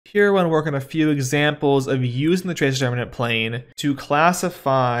Here I want to work on a few examples of using the trace-determinant plane to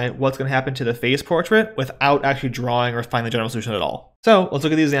classify what's going to happen to the phase portrait without actually drawing or finding the general solution at all. So let's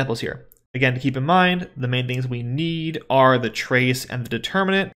look at these examples here. Again, to keep in mind, the main things we need are the trace and the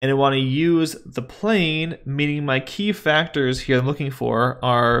determinant, and I want to use the plane, meaning my key factors here I'm looking for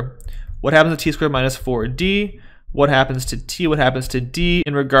are what happens to t squared minus 4d, what happens to t, what happens to d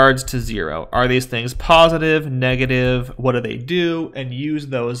in regards to 0. Are these things positive, negative, what do they do? And use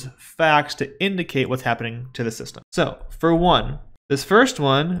those facts to indicate what's happening to the system. So for this first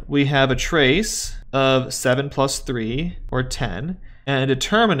one, we have a trace of 7 plus 3, or 10, and a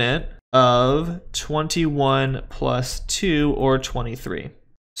determinant of 21 plus 2, or 23.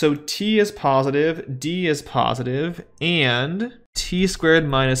 So t is positive, d is positive, and t squared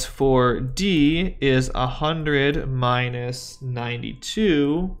minus 4d is 100 minus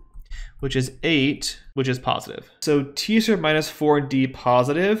 92, which is 8, which is positive. So t squared minus 4d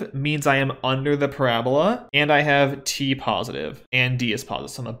positive means I am under the parabola, and I have t positive, and d is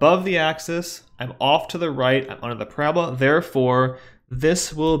positive. So I'm above the axis, I'm off to the right, I'm under the parabola, therefore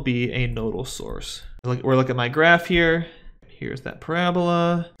this will be a nodal source. We're looking at my graph here. Here's that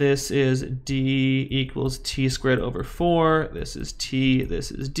parabola. This is d equals t squared over 4. This is t, this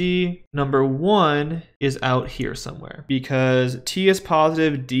is d. Number 1 is out here somewhere because t is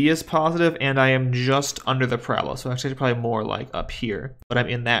positive, d is positive, and I am just under the parabola. So actually probably more like up here, but I'm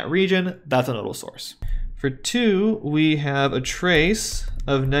in that region. That's a nodal source. For 2, we have a trace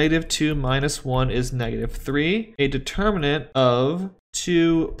of -2 minus 1 is -3, a determinant of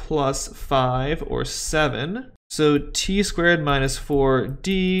 2 plus 5, or 7. So t squared minus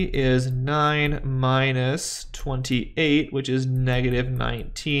 4d is 9 minus 28, which is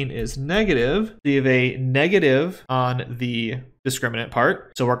 -19 is negative. We have a negative on the discriminant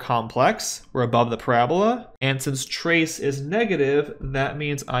part, so we're complex, we're above the parabola, and since trace is negative, that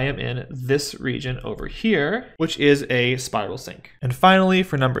means I am in this region over here, which is a spiral sink. And finally,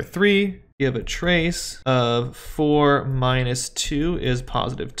 for number 3, you have a trace of 4 minus 2 is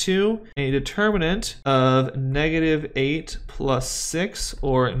positive 2, a determinant of -8 plus 6,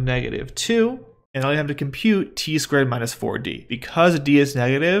 or -2. And I have to compute t squared minus 4d. Because d is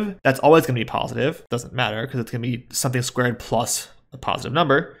negative, that's always going to be positive. Doesn't matter because it's going to be something squared plus a positive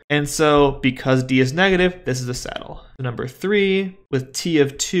number. And so because d is negative, this is a saddle. So number 3 with t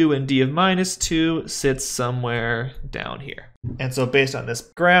of 2 and d of minus 2 sits somewhere down here. And so based on this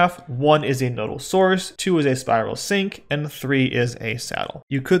graph, 1 is a nodal source, 2 is a spiral sink, and 3 is a saddle.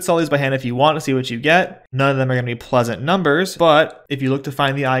 You could solve these by hand if you want to see what you get. None of them are going to be pleasant numbers, but if you look to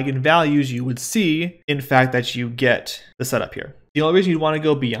find the eigenvalues, you would see, in fact, that you get the setup here. The only reason you'd want to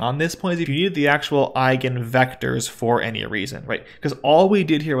go beyond this point is if you needed the actual eigenvectors for any reason, right? Because all we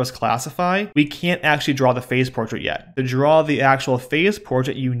did here was classify. We can't actually draw the phase portrait yet. To draw the actual phase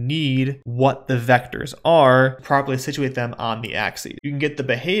portrait, you need what the vectors are, properly situate them on the axis. You can get the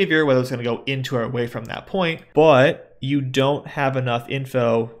behavior, whether it's going to go into or away from that point, but you don't have enough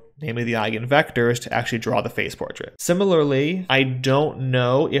info, namely the eigenvectors, to actually draw the phase portrait. Similarly, I don't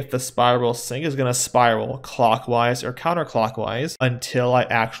know if the spiral sink is going to spiral clockwise or counterclockwise until I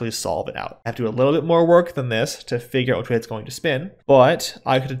actually solve it out. I have to do a little bit more work than this to figure out which way it's going to spin, but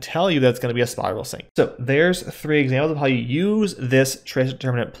I could tell you that it's going to be a spiral sink. So there's 3 examples of how you use this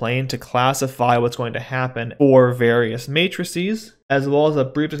trace-determinant plane to classify what's going to happen for various matrices, as well as a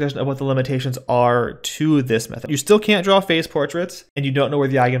brief discussion of what the limitations are to this method. You still can't draw phase portraits, and you don't know where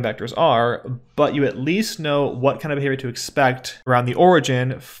the eigenvectors are, but you at least know what kind of behavior to expect around the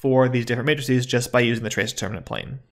origin for these different matrices just by using the trace-determinant plane.